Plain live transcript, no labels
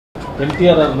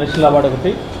NTR national award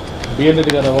ఒకటి,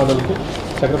 Reddy గారి award ఒకటి,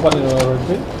 Chakrapani అవార్డు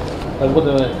ఒకటి, Raghupathi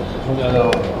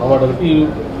అవార్డు ఒకటి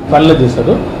ఫైనలైజ్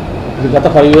చేశారు. ఇది గత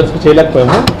 5 years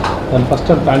చేయలేకపోయాము, దాన్ని ఫస్ట్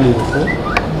టైం ప్లాన్ చేసేస్తాం.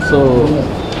 సో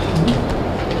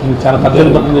చాలా పద్ధతి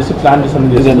చేసి ప్లాన్ చేసాను.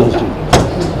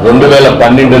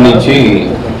 2012 నుంచి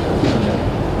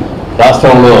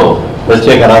రాష్ట్రంలో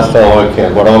ప్రత్యేక రాష్ట్ర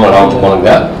గొడవలు రావడం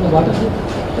మూలంగా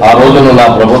ఆ రోజున నా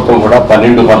ప్రభుత్వం కూడా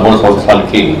 12-13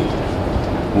 సంవత్సరాలకి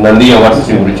నంది అవార్డ్స్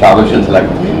గురించి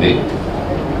ఆలోచించలేకపోయింది.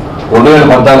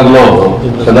 2014లో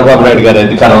చంద్రబాబు నాయుడు గారి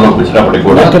అధికారంలోకి వచ్చినప్పటికీ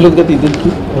కూడా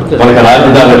మనకి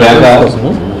రాజధాని లేక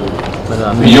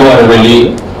విజయవాడ వెళ్ళి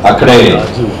అక్కడే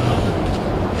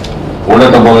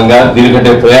ఉండటం మూలంగా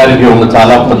దీనికంటే ప్రయారిటీ ఉన్న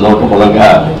చాలా పనులు ఉండటం మూలంగా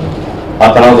ఆ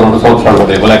తర్వాత 2 సంవత్సరాలు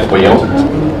కూడా ఇవ్వలేకపోయాం.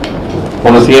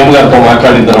 మన సీఎం గారితో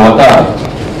మాట్లాడిన తర్వాత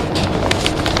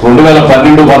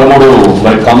 2012-13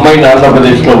 మరి కంబైన్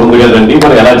ఆంధ్రప్రదేశ్లో ఉంది కదండి,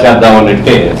 మరి ఎలా చేద్దామని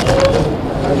అంటే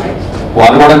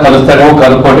వారు కూడా కలుస్తారేమో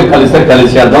కనుక్కోండి, కలిస్తే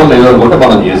కలిసి చేద్దాం, లేదనుకుంటే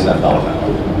మనం చేసేద్దాం.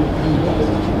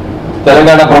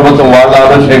 తెలంగాణ ప్రభుత్వం వాళ్ళ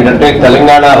ఆలోచన ఏంటంటే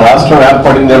తెలంగాణ రాష్ట్రం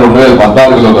ఏర్పడింది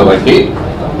 2014లో కాబట్టి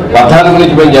 14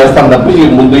 నుంచి మేము చేస్తాం తప్ప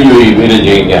ముందు మీరే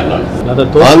చేయండి అన్నాడు.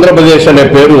 ఆంధ్రప్రదేశ్ అనే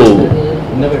పేరు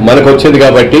మనకు వచ్చింది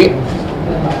కాబట్టి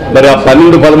మరి ఆ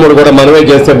 12-13 కూడా మనమే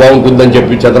చేస్తే బాగుంటుందని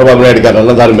చెప్పి చంద్రబాబు నాయుడు గారు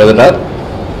అన్న దాని మీదట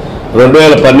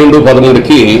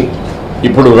 2012-13కి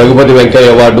ఇప్పుడు Raghupathi Venkaiah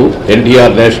award, NTR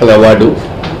national award,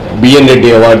 Reddy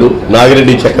award,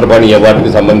 Nagireddy Chakrapani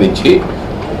అవార్డుకి సంబంధించి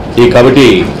ఈ కమిటీ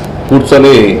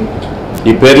కూర్చొని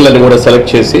ఈ పేర్లను కూడా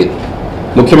సెలెక్ట్ చేసి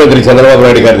ముఖ్యమంత్రి చంద్రబాబు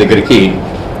నాయుడు గారి దగ్గరికి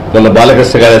మొన్న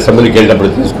బాలకృష్ణ గారి అసెంబ్లీకి వెళ్ళినప్పుడు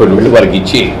తీసుకొని వెళ్ళి వారికి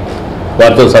ఇచ్చి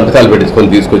వారితో సంతకాలు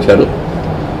పెట్టించుకొని తీసుకొచ్చారు.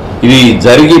 ఇది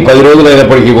జరిగి 10 రోజులు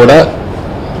అయినప్పటికీ కూడా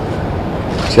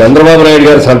చంద్రబాబు నాయుడు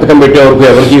గారు సంతకం పెట్టే వరకు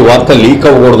ఎవరికి వార్త లీక్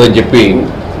అవ్వకూడదని చెప్పి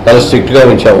చాలా స్ట్రిక్ట్గా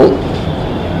ఉంచాము.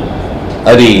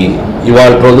 అది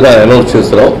ఇవాళ రోజున అనౌన్స్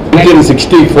చేస్తున్నాం.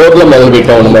 1964లో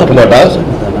మొదలుపెట్టాము మొట్టమొదట.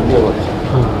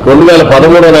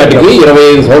 2013 నాటికి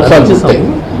 25 సంవత్సరాలు పూర్తాయి.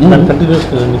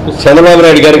 చంద్రబాబు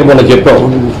నాయుడు గారికి మొన్న చెప్పాం,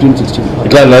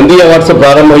 ఇట్లా నంది అవార్డ్స్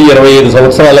ప్రారంభమై 25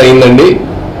 సంవత్సరాలు అయిందండి.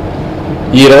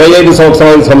 ఈ 25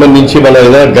 సంవత్సరాలకు సంబంధించి మనం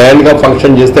ఏదైనా గ్రాండ్గా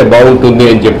ఫంక్షన్ చేస్తే బాగుంటుంది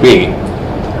అని చెప్పి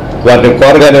వారిని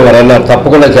కోరగానే వారు అన్నారు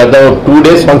తప్పకుండా చేద్దాము, 2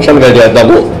 days ఫంక్షన్గా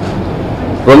చేద్దాము.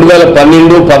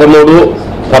 2012, 13,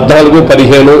 14,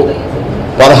 15,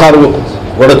 16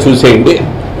 కూడా చూసేయండి.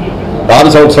 6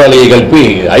 సంవత్సరాలు కలిపి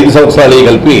 5 సంవత్సరాలు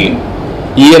కలిపి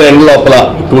ఇయర్ ఎండ్ లోపల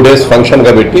 2 days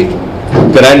ఫంక్షన్గా పెట్టి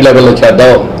గ్రాండ్ లెవెల్లో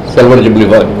చేద్దాం, సిల్వర్ జూబ్లీ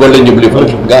గోల్డెన్ జూబ్లీ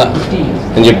ఫంక్షన్గా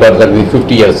అని చెప్పారు. దానికి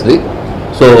 50 yearsది.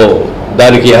 సో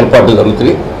దానికి ఏర్పాట్లు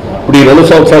జరుగుతున్నాయి. ఇప్పుడు ఈ 2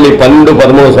 సంవత్సరాలు, ఈ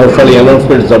 12-13 సంవత్సరాలు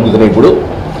అనౌన్స్మెంట్ జరుగుతున్నాయి. ఇప్పుడు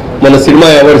మన సినిమా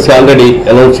అవార్డ్స్ ఆల్రెడీ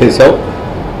అనౌన్స్ చేసాం,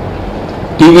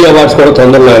 టీవీ అవార్డ్స్ కూడా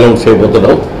తొందరలో అనౌన్స్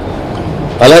చేయబోతున్నాం.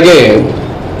 అలాగే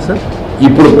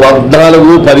ఇప్పుడు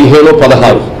 14, 15,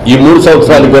 16 ఈ 3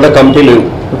 సంవత్సరాలు కూడా కమిటీలు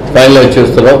ఫైనలైజ్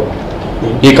చేస్తున్నాం.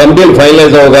 ఈ కమిటీలు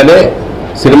ఫైనలైజ్ అవ్వగానే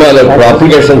సినిమాల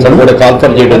అప్లికేషన్స్ అని కూడా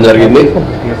కాన్ఫర్ చేయడం జరిగింది.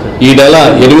 ఈ నెల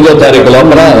 8వ తారీఖు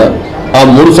లోపల ఆ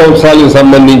 3 సంవత్సరాలకు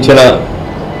సంబంధించిన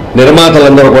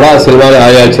నిర్మాతలందరూ కూడా సినిమాల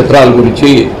ఆయా చిత్రాల గురించి,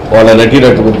 వాళ్ళ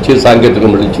నటీనటు గురించి,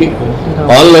 సాంకేతికం గురించి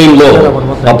ఆన్లైన్లో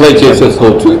అప్లై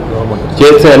చేసేసుకోవచ్చు.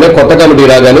 చేస్తేనే కొత్త కమిటీ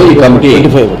రాగానే ఈ కమిటీ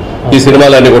ఈ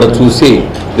సినిమాలన్నీ కూడా చూసి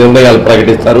నిర్ణయాలు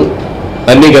ప్రకటిస్తారు.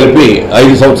 అన్నీ కలిపి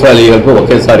 5 సంవత్సరాలు కలిపి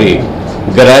ఒకేసారి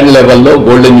గ్రాండ్ లెవెల్లో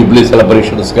గోల్డెన్ జూబ్లీ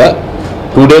సెలబ్రేషన్స్గా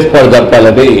 2 days పాటు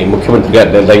జరపాలని ముఖ్యమంత్రి గారి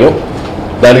నిర్ణయం.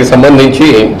 దానికి సంబంధించి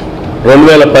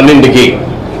 2012కి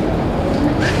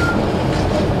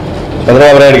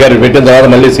చంద్రబాబు నాయుడు గారు పెట్టిన తర్వాత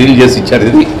మళ్ళీ సీల్ చేసి ఇచ్చారు.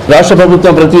 ఇది రాష్ట్ర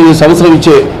ప్రభుత్వం ప్రతి సంవత్సరం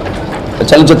ఇచ్చే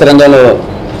చలనచిత్ర రంగంలో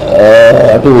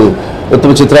అటు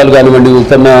ఉత్తమ చిత్రాలు కానివ్వండి,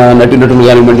 ఉత్తమ నటీనటులు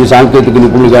కానివ్వండి, సాంకేతిక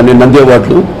నిపుణులు కానీ నంది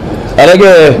అవార్డులు,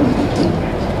 అలాగే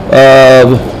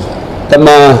తమ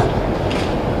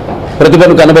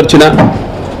ప్రతిభను కనబరిచిన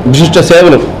విశిష్ట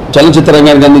సేవలు చలనచిత్ర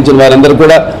రంగానికి అందించిన వారందరూ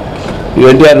కూడా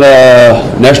NTR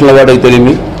నేషనల్ అవార్డు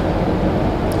అయితేనేమి,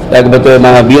 లేకపోతే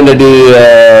మన Reddy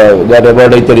గారి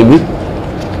అవార్డు అయితేనేమి,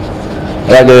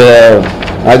 అలాగే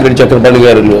నాగిరెడ్డి చక్రపాణి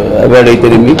గారి అవార్డు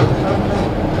అయితేనేమి,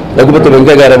 రఘుపతి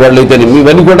వెంకయ్య గారి అవార్డులు అయితేనేమి,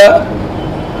 ఇవన్నీ కూడా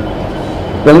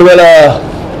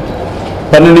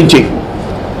 2012 నుంచి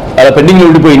అలా పెండింగ్లో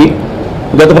ఉండిపోయినాయి.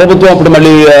 గత ప్రభుత్వం అప్పుడు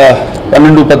మళ్ళీ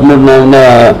 12-13 ఉన్న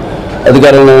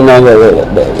అధికారంలో ఉన్న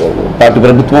పార్టీ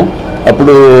ప్రభుత్వం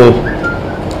అప్పుడు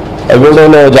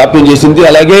ఇవ్వడంలో జాప్యం చేసింది.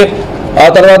 అలాగే ఆ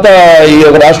తర్వాత ఈ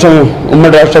యొక్క రాష్ట్రం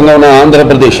ఉమ్మడి రాష్ట్రంగా ఉన్న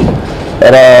ఆంధ్రప్రదేశ్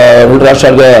 2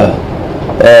 రాష్ట్రాలుగా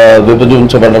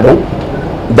విభజించబడడం,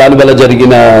 దానివల్ల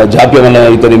జరిగిన జాప్యం వల్ల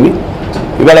అయితేనేమి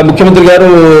ఇవాళ ముఖ్యమంత్రి గారు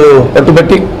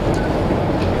పట్టుబట్టి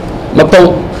మొత్తం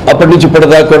అప్పటి నుంచి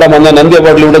ఇప్పటిదాకా కూడా మన నంది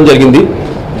అవార్డులు ఇవ్వడం జరిగింది.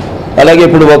 అలాగే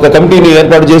ఇప్పుడు ఒక కమిటీని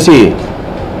ఏర్పాటు చేసి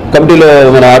కమిటీలో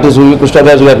మన ఆర్టిస్ట్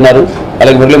కృష్ణరాజు గారు ఉన్నారు,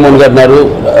 అలాగే మురళీమోహన్ గారు ఉన్నారు,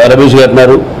 రమేష్ గారు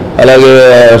ఉన్నారు, అలాగే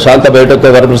శాంత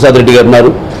బయటకు వరప్రసాద్ రెడ్డి గారు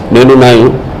ఉన్నారు, నేను నాయు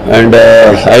అండ్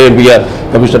ఐఎన్పిఆర్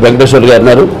కమిషనర్ వెంకటేశ్వర్ గారు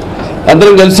ఉన్నారు.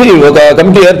 అందరం కలిసి ఒక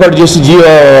కమిటీ ఏర్పాటు చేసి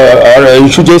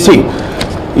ఇష్యూ చేసి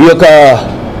ఈ యొక్క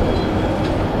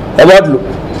అవార్డులు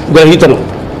గ్రహీతను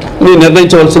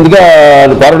నిర్ణయించవలసిందిగా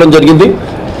కోరడం జరిగింది.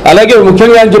 అలాగే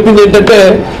ముఖ్యంగా ఆయన చెప్పింది ఏంటంటే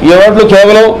ఈ అవార్డులు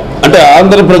కేవలం అంటే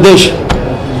ఆంధ్రప్రదేశ్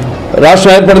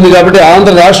రాష్ట్రం ఏర్పడింది కాబట్టి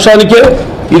ఆంధ్ర రాష్ట్రానికే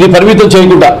ఇది పరిమితం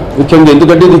చేయకుండా, ముఖ్యంగా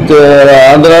ఎందుకంటే ఇది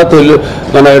ఆంధ్ర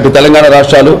మన తెలంగాణ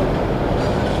రాష్ట్రాలు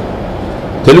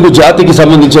తెలుగు జాతికి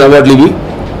సంబంధించిన అవార్డులు ఇవి.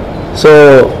 సో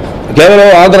కేవలం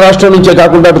ఆంధ్ర రాష్ట్రం నుంచే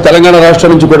కాకుండా తెలంగాణ రాష్ట్రం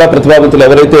నుంచి కూడా ప్రతిభావంతులు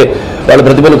ఎవరైతే వాళ్ళ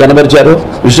ప్రతిభను కనబరిచారో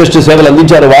విశిష్ట సేవలు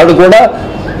అందించారో వాళ్ళు కూడా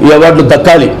ఈ అవార్డులు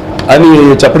దక్కాలి అని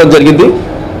చెప్పడం జరిగింది.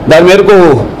 దాని మేరకు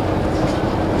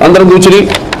అందరం కూర్చుని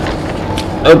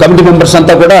కమిటీ మెంబర్స్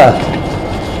అంతా కూడా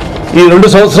ఈ 2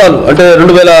 సంవత్సరాలు అంటే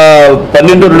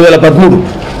 2012, 2013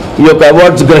 ఈ యొక్క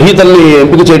అవార్డ్స్ గ్రహీతల్ని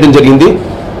ఎంపిక చేయడం జరిగింది.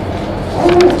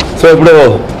 సో ఇప్పుడు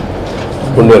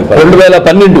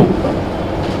 2012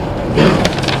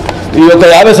 ఈ యొక్క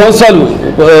 50 సంవత్సరాలు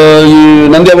ఈ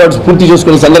నంది అవార్డ్స్ పూర్తి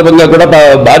చేసుకునే సందర్భంగా కూడా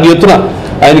భారీ ఎత్తున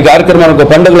ఆయన కార్యక్రమాన్ని ఒక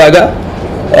పండుగలాగా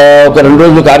ఒక 2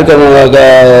 రోజులు కార్యక్రమంలాగా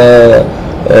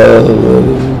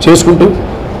చేసుకుంటూ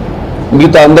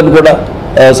మిగతా అందరిని కూడా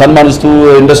సన్మానిస్తూ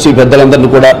ఇండస్ట్రీ పెద్దలందరినీ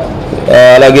కూడా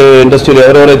అలాగే ఇండస్ట్రీలో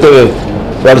ఎవరెవరైతే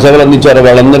వాళ్ళ సేవలు అందించారో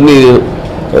వాళ్ళందరినీ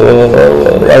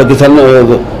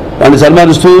వాడిని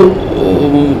సన్మానిస్తూ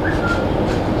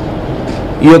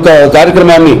ఈ యొక్క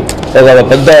కార్యక్రమాన్ని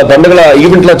పెద్ద పండుగల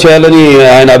ఈవెంట్లా చేయాలని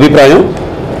ఆయన అభిప్రాయం.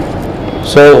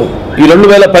 సో ఈ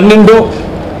 2012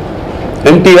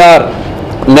 NTR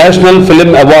నేషనల్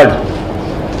ఫిలిం అవార్డ్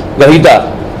గ్రహీత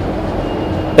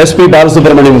ఎస్పి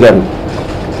బాలసుబ్రహ్మణ్యం గారు,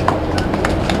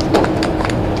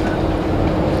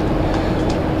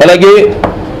 అలాగే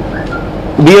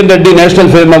B N Reddy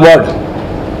national film award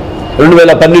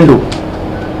 2012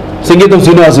 సంగీతం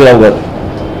శ్రీనివాసరావు గారు,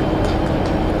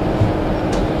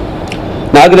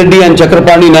 Nagireddy and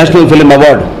Chakrapani national film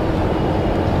award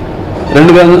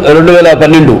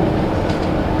 2012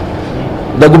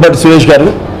 Daggubati Suresh గారు,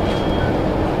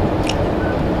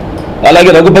 అలాగే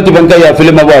రఘుపతి వెంకయ్య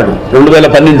ఫిలిం అవార్డు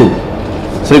 2012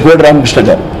 శ్రీ కోటి రామకృష్ణ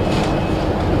గారు.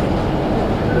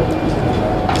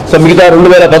 సో మిగతా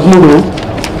 2013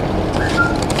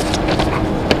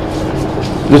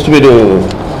 జస్ట్ మీరు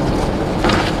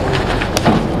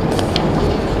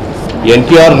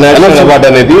ఎన్టీఆర్ నేషనల్ అవార్డు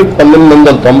అనేది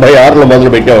 1996లో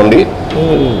మొదలు పెట్టామండి.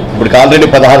 ఇప్పటికి ఆల్రెడీ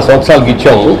 16 సంవత్సరాలకు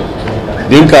ఇచ్చాము.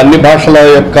 దీంట్లో అన్ని భాషల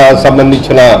యొక్క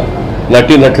సంబంధించిన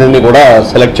నటీనటులని కూడా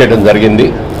సెలెక్ట్ చేయడం జరిగింది.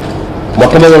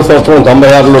 మొట్టమొదటి సంవత్సరం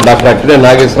 96లో డాక్టర్ అక్కినే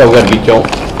నాగేశ్వరరావు గారికి ఇచ్చాం.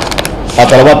 ఆ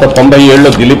తర్వాత 97లో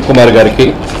దిలీప్ కుమార్ గారికి,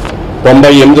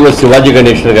 98లో శివాజీ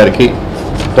గణేశ్వర్ గారికి,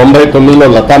 99లో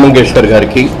లతా మంగేష్కర్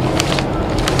గారికి,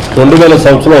 2000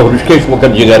 సంవత్సరంలో హృషికేష్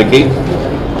ముఖర్జీ గారికి,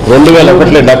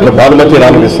 2001లో డాక్టర్ భానుమతి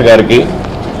రామకృష్ణ గారికి,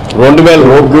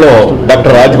 2002లో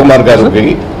డాక్టర్ రాజ్కుమార్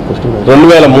గారికి,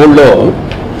 2003లో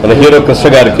మన హీరో కృష్ణ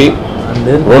గారికి,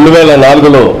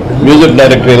 2004లో మ్యూజిక్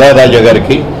డైరెక్టర్ ఇళయరాజా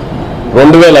గారికి,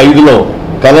 2005లో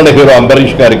కన్నడ హీరో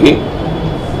అంబరీష్ గారికి,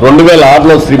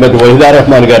 2006లో శ్రీమతి వహీదా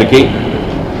రెహమాన్ గారికి,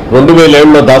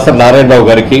 2007లో దాసరి నారాయణరావు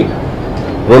గారికి,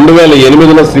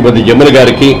 2008లో శ్రీమతి జమున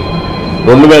గారికి,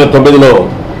 2009లో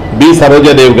బి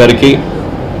సరోజాదేవి గారికి,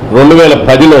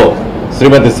 2010లో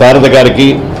శ్రీమతి శారద గారికి,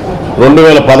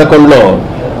 2011లో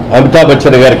అమితాబ్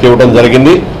బచ్చన్ గారికి ఇవ్వడం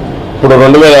జరిగింది. ఇప్పుడు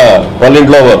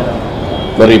 2012లో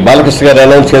మరి బాలకృష్ణ గారు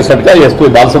అనౌన్స్ చేసినట్టుగా ఎస్పీ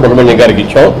బాలసుబ్రహ్మణ్యం గారికి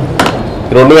ఇచ్చాం.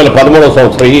 2013వ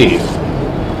సంవత్సరం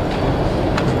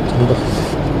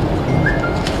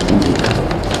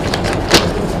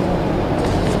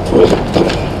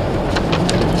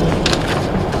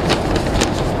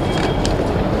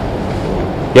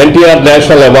ఎన్టీఆర్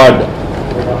నేషనల్ అవార్డు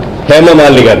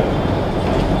హేమమాలిని గారు,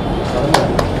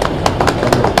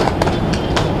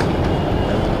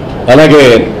 అలాగే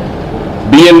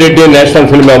B N Reddy national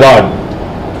film award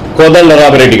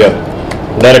Kodandaramireddy గారు,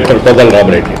 director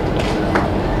Kodandaramireddy.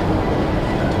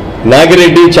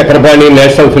 Nagireddy Chakrapani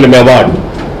national film award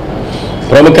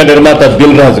ప్రముఖ నిర్మాత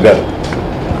దిల్ రాజు గారు.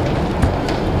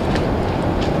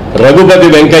 రఘుపతి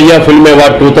వెంకయ్య ఫిల్మ్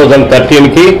అవార్డు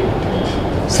 2013కి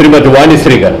శ్రీమతి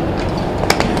వాణిశ్రీ గారు.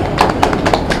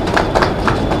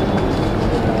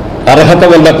 అర్హత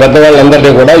ఉన్న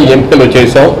పెద్దవాళ్ళందరినీ కూడా ఎంపికలు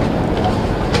చేశాం.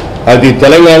 అది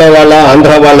తెలంగాణ వాళ్ళ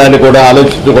ఆంధ్ర వాళ్ళ అని కూడా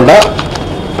ఆలోచించకుండా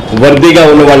వర్దీగా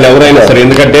ఉన్న వాళ్ళు ఎవరైనా సరే,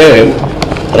 ఎందుకంటే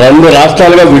 2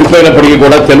 రాష్ట్రాలుగా విడిపోయినప్పటికీ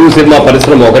కూడా తెలుగు సినిమా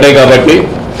పరిశ్రమ ఒకటే కాబట్టి,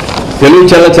 తెలుగు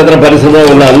చలనచిత్ర పరిశ్రమ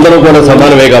ఉన్న అందరూ కూడా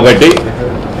సమానమే కాబట్టి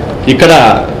ఇక్కడ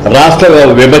రాష్ట్ర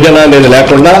విభజన అనేది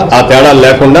లేకుండా ఆ తేడాలు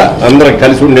లేకుండా అందరం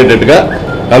కలిసి ఉండేటట్టుగా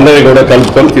అందరినీ కూడా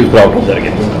కలుపుకొని తీసుకురావడం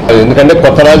జరిగింది. ఎందుకంటే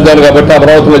కొత్త రాజధాని కాబట్టి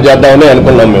అమరావతిలో చేద్దామని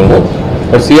అనుకున్నాం మేము.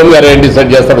 మరి సీఎం గారు ఏం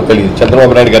డిసైడ్ చేస్తారో తెలియదు.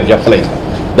 చంద్రబాబు నాయుడు గారు చెప్పలేదు,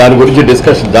 దాని గురించి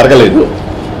డిస్కషన్ జరగలేదు.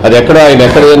 అది ఆయన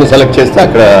ఎక్కడ సెలెక్ట్ చేస్తే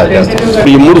అక్కడ చేస్తారు.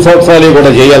 ఈ 3 సంవత్సరాలు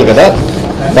కూడా చేయాలి కదా.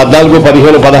 14,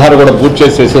 15, 16 కూడా పూర్తి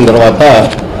చేసేసిన తర్వాత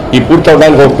ఈ పూర్తి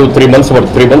అవడానికి ఒక 3 months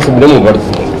పడుతుంది. 3 months మినిమం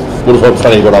పడుతుంది 3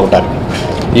 సంవత్సరాలు కూడా అవడానికి.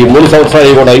 ఈ 3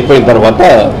 సంవత్సరాలు కూడా అయిపోయిన తర్వాత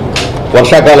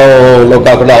వర్షాకాలంలో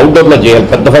కాకుండా అవుట్డోర్లో చేయాలి.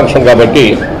 పెద్ద ఫంక్షన్ కాబట్టి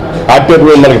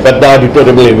ఆడిటోరియం మనకి పెద్ద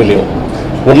ఆడిటోరియంలో ఇవ్వలేము.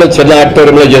 ఉన్న చిన్న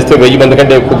ఆడిటోరియంలో చేస్తే 1000 మంది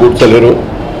కంటే ఎక్కువ కూర్చోలేరు.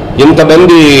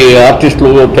 ఇంతమంది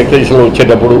ఆర్టిస్టులు టెక్నీషియన్లు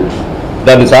వచ్చేటప్పుడు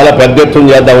దాన్ని చాలా పెద్ద ఎత్తున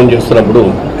చేద్దామని చేస్తున్నప్పుడు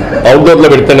అవుట్డోర్లో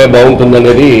పెడితేనే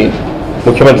బాగుంటుందనేది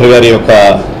ముఖ్యమంత్రి గారి యొక్క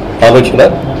ఆలోచన.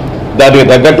 దానికి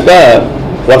తగ్గట్టుగా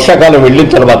వర్షాకాలం వెళ్ళిన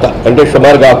తర్వాత అంటే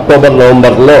సుమారుగా అక్టోబర్,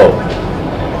 నవంబర్లో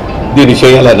దీన్ని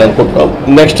చేయాలని అనుకుంటున్నాం.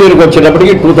 నెక్స్ట్ ఇయర్కి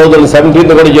వచ్చేటప్పటికి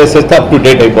 2017 కూడా చేసేస్తే అప్ టు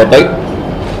డేట్ అయిపోతాయి.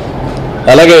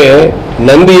 అలాగే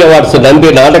నంది అవార్డ్స్, నంది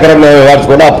నాటకరంగ అవార్డ్స్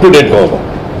కూడా అప్ టు డేట్ అవుతాం.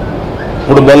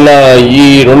 ఇప్పుడు మొన్న ఈ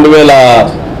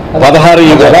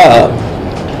 2016 కూడా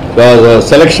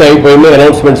సెలక్షన్ అయిపోయింది,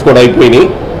 అనౌన్స్మెంట్స్ కూడా అయిపోయినాయి.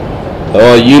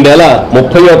 ఈ నెల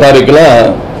 30వ తారీఖున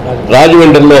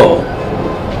రాజమండ్రిలో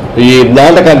ఈ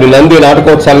నాటకాన్ని నంది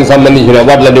నాటకోత్సవానికి సంబంధించిన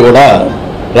అవార్డులన్నీ కూడా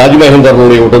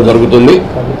రాజమహేంద్రలో ఇవ్వడం జరుగుతుంది.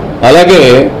 అలాగే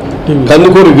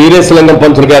కందుకూరి వీరేశలింగం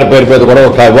పంతులు గారి పేరు మీద కూడా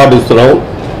ఒక అవార్డు ఇస్తున్నాం.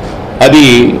 అది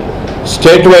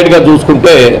స్టేట్ వైడ్గా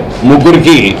చూసుకుంటే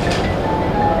 3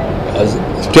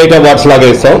 స్టేట్ అవార్డ్స్ లాగా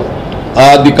ఇస్తాం.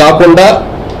 అది కాకుండా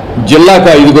జిల్లాకు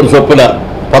 5 చొప్పున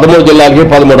 13 జిల్లాలకి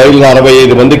 13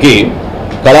 65 మందికి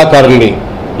కళాకారుల్ని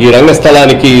ఈ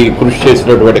రంగస్థలానికి కృషి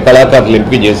చేసినటువంటి కళాకారులు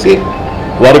ఎంపిక చేసి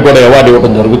వారికి కూడా అవార్డు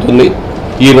ఇవ్వడం జరుగుతుంది.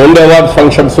 ఈ 2 అవార్డు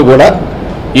ఫంక్షన్స్ కూడా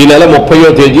ఈ నెల 30వ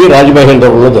తేదీ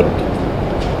రాజమహేంద్రవరంలో జరుగుతుంది.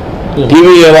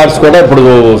 టీవీ అవార్డ్స్ కూడా ఇప్పుడు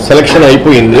సెలక్షన్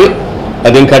అయిపోయింది.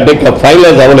 అది ఇంకంటే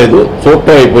ఫైనలైజ్ అవ్వలేదు,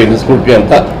 చూడటం అయిపోయింది స్క్రూటినీ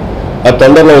అంతా. అది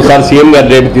తొందరలో ఒకసారి సీఎం గారి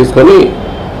రేపు తీసుకొని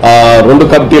 2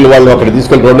 కమిటీలు వాళ్ళు అక్కడ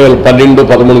తీసుకొని 2012,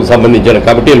 13కి సంబంధించిన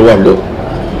కమిటీలు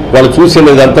వాళ్ళు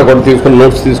చూసినదంతా కూడా తీసుకొని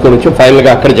నోట్స్ తీసుకొని వచ్చి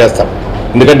ఫైనల్గా అక్కడ చేస్తారు.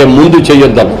 ఎందుకంటే ముందు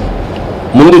చేయొద్దాము,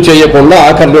 ముందు చేయకుండా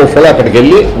ఆఖరి నిమిషంలో అక్కడికి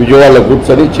వెళ్ళి విజయవాడలో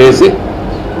కూర్చొని చేసి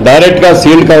డైరెక్ట్గా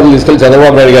సీల్డ్ కవర్లు తీసుకెళ్ళి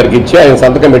చంద్రబాబు నాయుడు గారికి ఇచ్చి ఆయన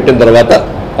సంతకం పెట్టిన తర్వాత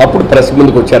అప్పుడు ప్రెస్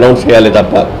ముందుకు వచ్చి అనౌన్స్ చేయాలి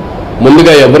తప్ప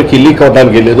ముందుగా ఎవరికి లీక్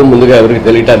అవడానికి వెళ్ళలేదు, ముందుగా ఎవరికి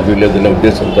తెలియటానికి వెళ్ళలేదు అనే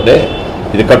ఉద్దేశంతోనే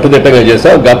ఇది కట్టుదిట్టంగా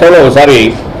చేశాం. గతంలో ఒకసారి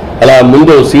అలా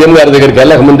ముందు సీఎం గారి దగ్గరికి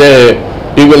వెళ్ళక ముందే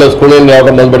టీవీలో స్కూల్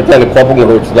రావడం మొదలు పెడితే ఆయన కోపం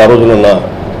కూడా వచ్చింది ఆ రోజున ఉన్న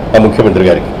ఆ ముఖ్యమంత్రి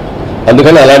గారికి.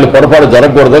 అందుకని అలాంటి పొరపాటు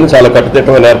జరగకూడదని చాలా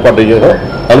కట్టుదిట్టమైన ఏర్పాటు చేసాం.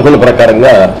 అనుకున్న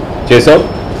ప్రకారంగా చేసాం.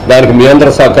 దానికి మీ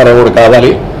అందరి సహకారం కూడా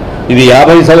కావాలి. ఇది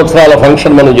 50 సంవత్సరాల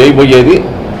ఫంక్షన్ మనం చేయబోయేది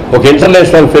ఒక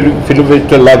ఇంటర్నేషనల్ ఫిల్మ్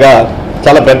ఫెస్టివల్ లాగా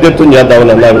చాలా పెద్ద ఎత్తున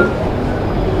చేద్దామని అన్నారు.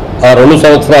 ఆ 2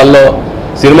 సంవత్సరాల్లో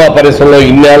సినిమా పరిశ్రమలో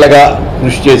ఇన్నేళ్లగా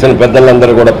కృషి చేసిన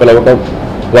పెద్దలందరూ కూడా పిలవటం,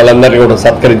 వాళ్ళందరినీ కూడా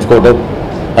సత్కరించుకోవడం,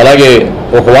 అలాగే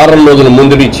ఒక వారం రోజుల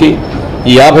ముందునిచ్చి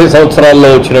ఈ 50 సంవత్సరాల్లో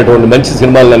వచ్చినటువంటి మంచి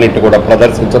సినిమాలన్నింటినీ కూడా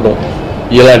ప్రదర్శించడం,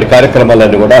 ఇలాంటి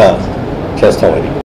కార్యక్రమాలన్నీ కూడా చేస్తామని